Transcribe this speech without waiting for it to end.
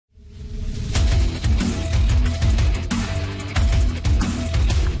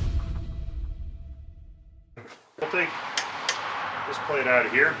take this plate out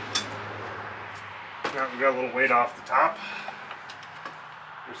of here. Now we got a little weight off the top.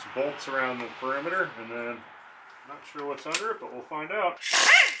 There's some bolts around the perimeter, and then I'm not sure what's under it, but we'll find out.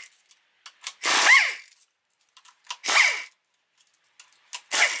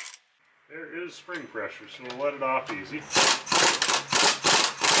 There is spring pressure, so we'll let it off easy.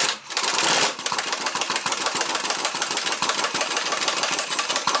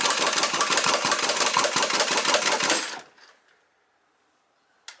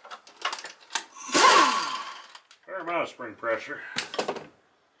 Fair amount of spring pressure. It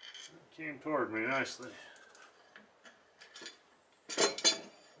came toward me nicely.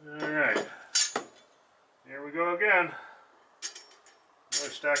 Alright, here we go again.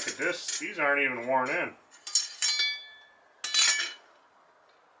 Another stack of discs. These aren't even worn in.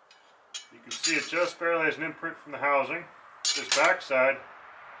 You can see it just barely has an imprint from the housing. This back side,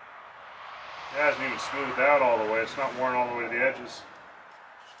 it hasn't even smoothed out all the way. It's not worn all the way to the edges.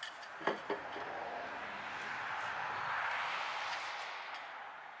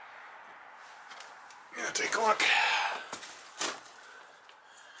 Yeah, take a look.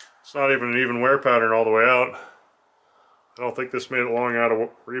 It's not even an even wear pattern all the way out. I don't think this made it long out of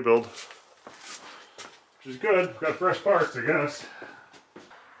rebuild, which is good. Got fresh parts, I guess.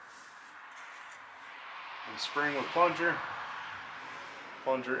 And spring with plunger.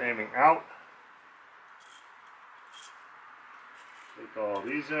 Plunger aiming out. Take all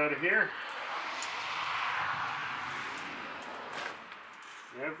these out of here.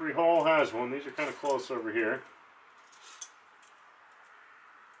 Every hole has one. These are kind of close over here.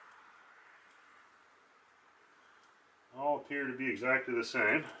 All appear to be exactly the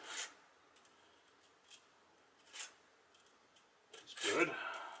same. That's good.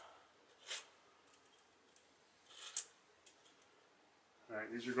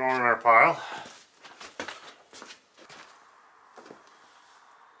 Alright, these are going in our pile.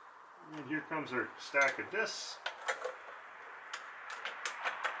 And here comes our stack of discs.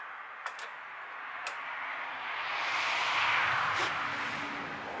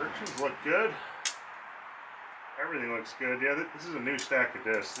 Frictions look good. Everything looks good. Yeah, this is a new stack of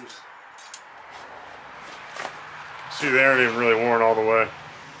discs. See, they aren't even really worn all the way.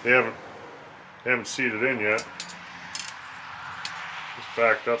 They haven't seated in yet. Just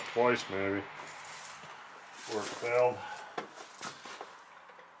backed up twice maybe before it failed.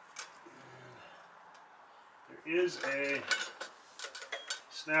 There is a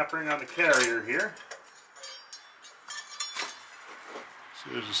snap ring on the carrier here.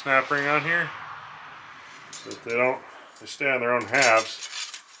 See, there's a snap ring on here. So if they stay on their own halves,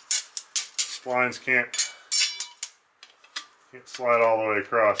 splines can't slide all the way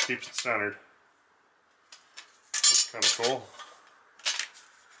across. Keeps it centered. That's kind of cool.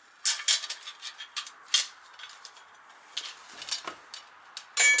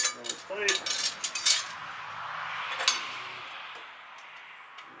 Another plate.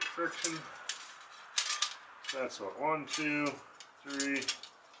 Friction. That's what, 1, 2, 3,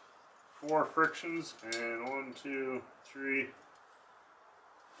 4 frictions, and 1, 2, 3,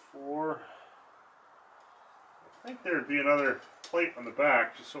 4. I think there'd be another plate on the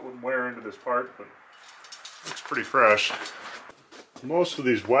back just so it wouldn't wear into this part, but it looks pretty fresh. Most of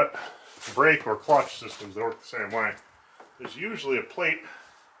these wet brake or clutch systems, they work the same way. There's usually a plate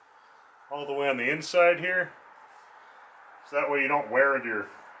all the way on the inside here, so that way you don't wear into your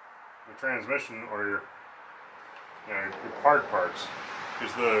transmission or your hard parts,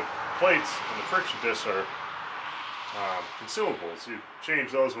 because the plates and the friction discs are consumables. You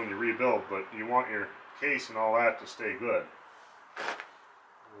change those when you rebuild, but you want your case and all that to stay good.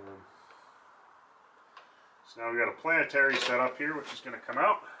 So now we've got a planetary set up here, which is going to come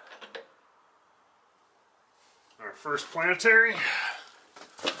out. Our first planetary.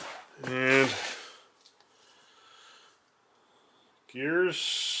 And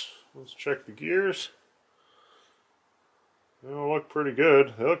gears. Let's check the gears. They all look pretty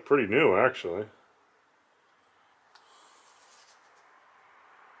good. They look pretty new, actually.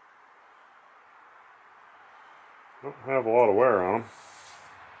 Don't have a lot of wear on them.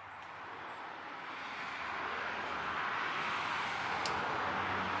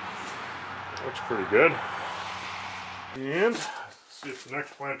 Looks pretty good. And let's see if the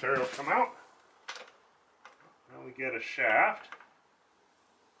next planetary will come out. Now we get a shaft.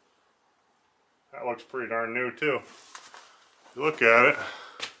 That looks pretty darn new too. If you look at it,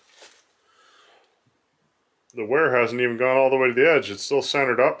 the wear hasn't even gone all the way to the edge. It's still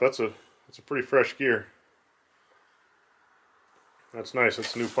centered up. That's a pretty fresh gear. That's nice.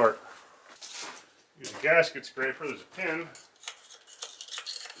 That's a new part. Use a gasket scraper. There's a pin.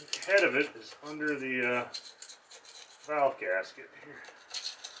 The head of it is under the valve gasket here.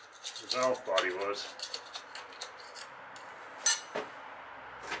 The valve body was.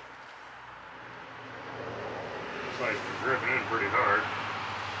 Looks like it's been driven in pretty hard.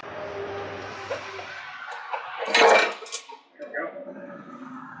 There we go.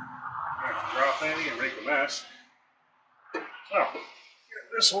 I have to drop anything and make a mess. So, get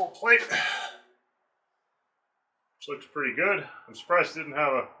this whole plate. This looks pretty good. I'm surprised it didn't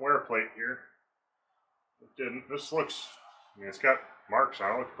have a wear plate here. It didn't. This looks, I mean, it's got marks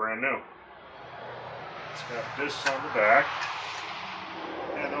on it. It looks brand new. It's got discs on the back.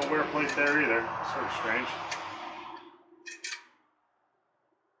 And no wear plate there either. Sort of strange.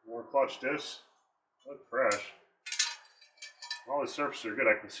 More clutch discs. Look fresh. All the surfaces are good.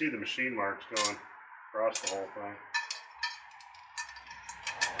 I can see the machine marks going across the whole thing.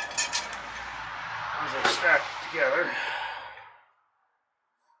 As I stack it together.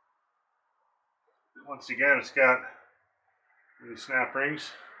 Once again, it's got these snap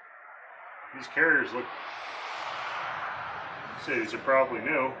rings. These carriers look, I'd say these are probably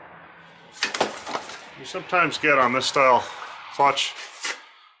new. You sometimes get on this style clutch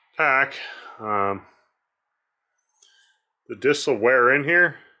tack, the discs will wear in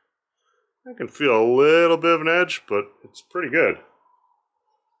here. I can feel a little bit of an edge, but it's pretty good.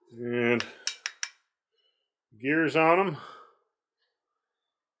 And gears on them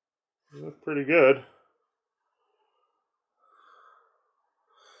look pretty good.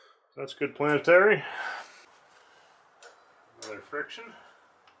 That's good planetary. Another friction.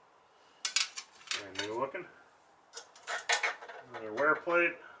 Brand new looking. Another wear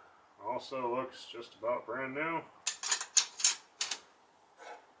plate. Also looks just about brand new. Another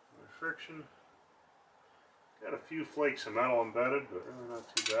friction. Got a few flakes of metal embedded, but really not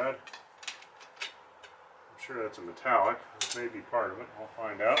too bad. I'm sure that's a metallic. This may be part of it. I'll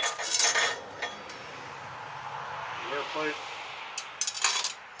find out. Wear plate.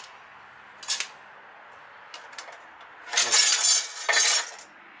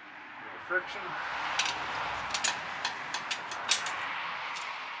 Friction.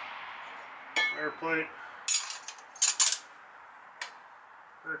 Wear plate.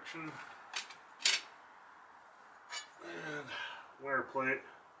 Friction. And wear plate.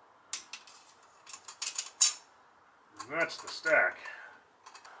 And that's the stack.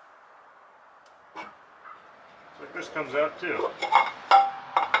 Looks like this comes out too.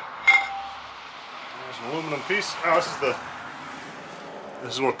 There's an aluminum piece. Oh,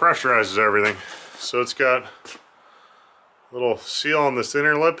 this is what pressurizes everything. So it's got a little seal on this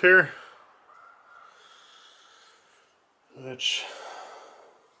inner lip here, which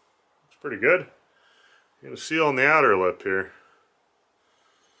looks pretty good. And a seal on the outer lip here.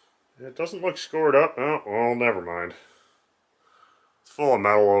 It doesn't look scored up. Oh, well, never mind. It's full of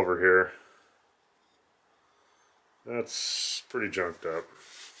metal over here. That's pretty junked up.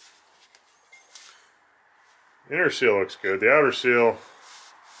 Inner seal looks good. The outer seal,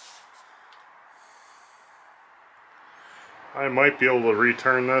 I might be able to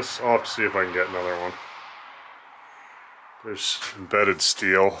return this. I'll have to see if I can get another one. There's embedded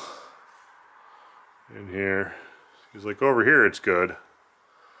steel in here. Because like over here it's good.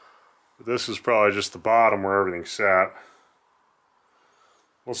 But this is probably just the bottom where everything sat.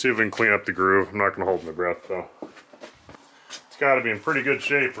 We'll see if we can clean up the groove. I'm not going to hold my breath though. It's got to be in pretty good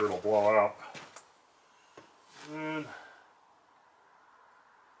shape or it'll blow out. And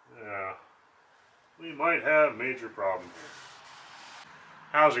yeah, we might have a major problem here.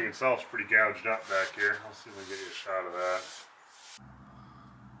 Housing itself is pretty gouged up back here. I'll see if I can get you a shot of that.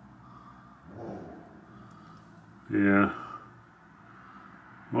 Yeah,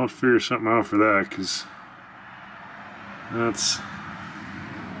 I'll figure something out for that because that's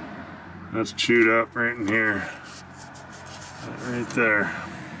chewed up right in here, right there.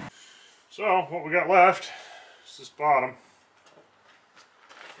 So what we got left is this bottom.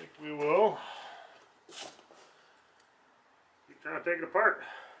 I think we will keep trying to take it apart.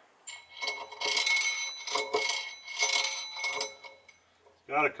 It's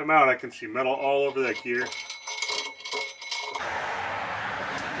got to come out. I can see metal all over that gear.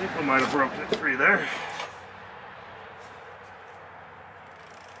 I think we might have broken it free there.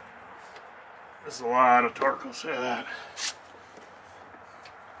 There's a lot of torque, I'll say that.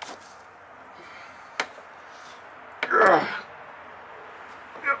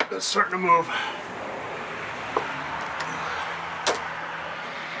 Yep, it's starting to move.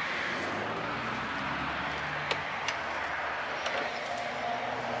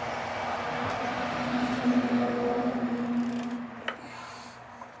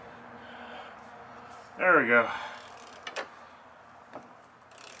 There we go.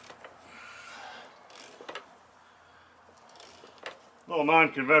 little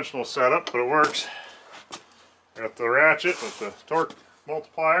non-conventional setup, but it works. Got the ratchet with the torque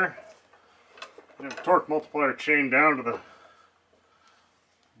multiplier. You have the torque multiplier chained down to the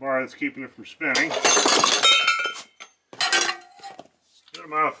bar that's keeping it from spinning. Good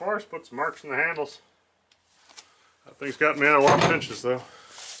amount of force, put some marks in the handles. That thing's got me at a lot of pinches though.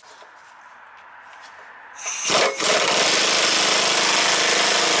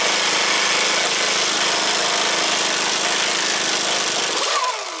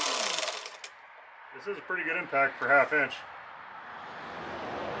 This is a pretty good impact for ½ inch.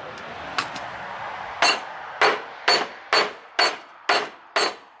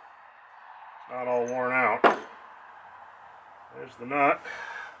 It's not all worn out. There's the nut.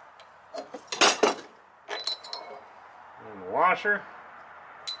 And the washer.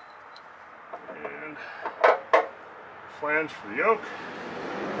 And flange for the yoke.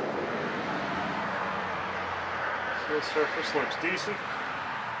 Seal surface looks decent.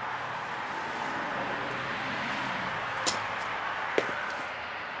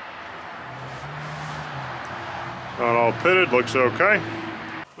 Not all pitted, looks okay. I'm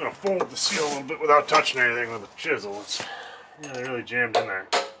gonna fold the seal a little bit without touching anything with a chisel. It's really jammed in there.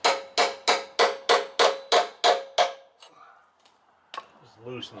 Just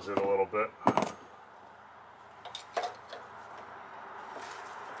loosens it a little bit.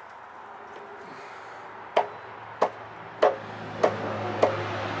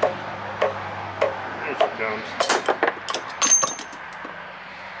 There she comes.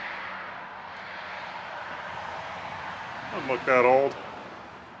 Doesn't look that old.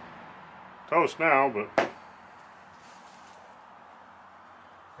 Toast now, but...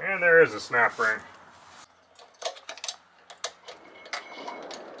 And there is a snap ring.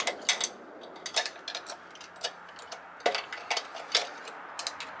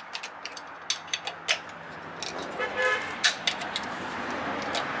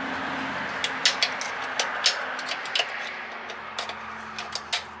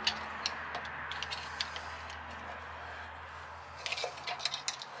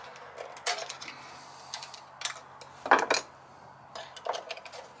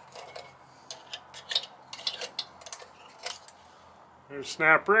 There's a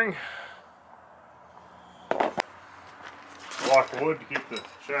snap ring. Block of wood to keep the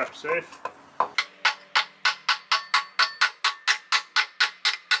shaft safe.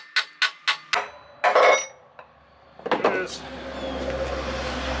 There it is.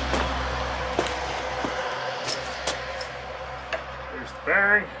 There's the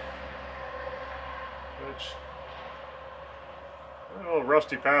bearing, which a little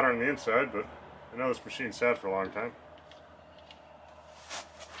rusty pattern on the inside, but I know this machine sat for a long time.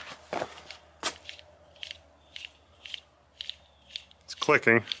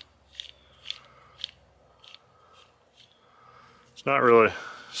 Clicking. It's not really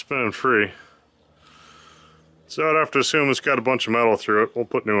spinning free. So I'd have to assume it's got a bunch of metal through it. We'll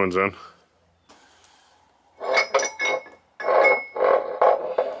put new ones in.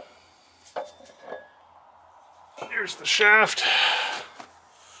 Here's the shaft.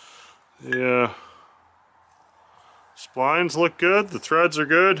 The splines look good. The threads are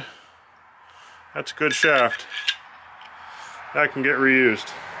good. That's a good shaft. That can get reused.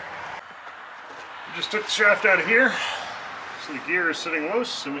 We just took the shaft out of here, so the gear is sitting loose,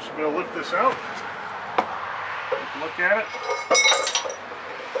 so we should be able to lift this out. Look at it.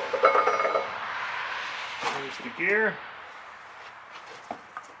 There's the gear.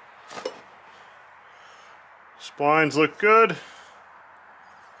 Splines look good.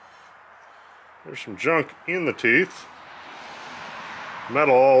 There's some junk in the teeth.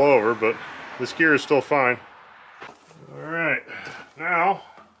 Metal all over, but this gear is still fine. Alright, now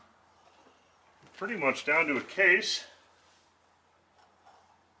pretty much down to a case.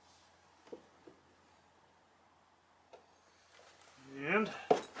 And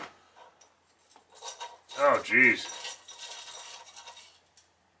oh geez.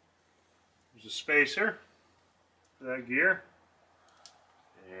 There's a spacer for that gear.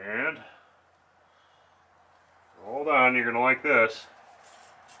 And hold on, you're gonna like this.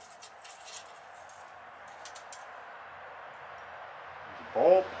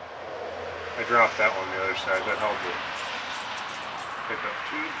 Bolt. I dropped that one on the other side. That helped it pick up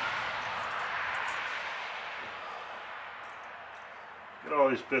tube. Get all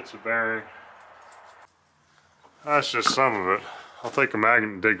these bits of bearing. That's just some of it. I'll take a magnet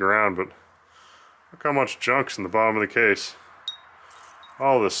and dig around, but look how much junk's in the bottom of the case.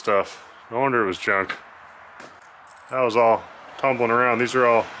 All this stuff. No wonder it was junk. That was all tumbling around. These are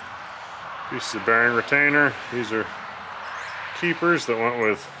all pieces of bearing retainer. These are keepers that went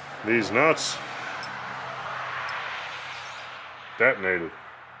with these nuts. detonated.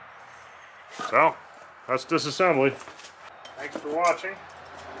 So, that's disassembly. Thanks for watching.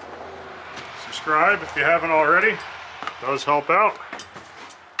 Subscribe if you haven't already. It does help out.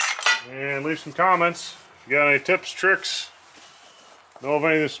 And leave some comments. If you got any tips, tricks, know of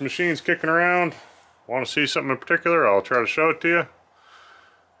any of this machine's kicking around, want to see something in particular, I'll try to show it to you.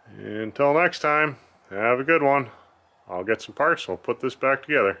 And until next time, have a good one. I'll get some parts, we'll put this back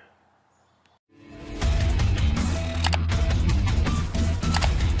together.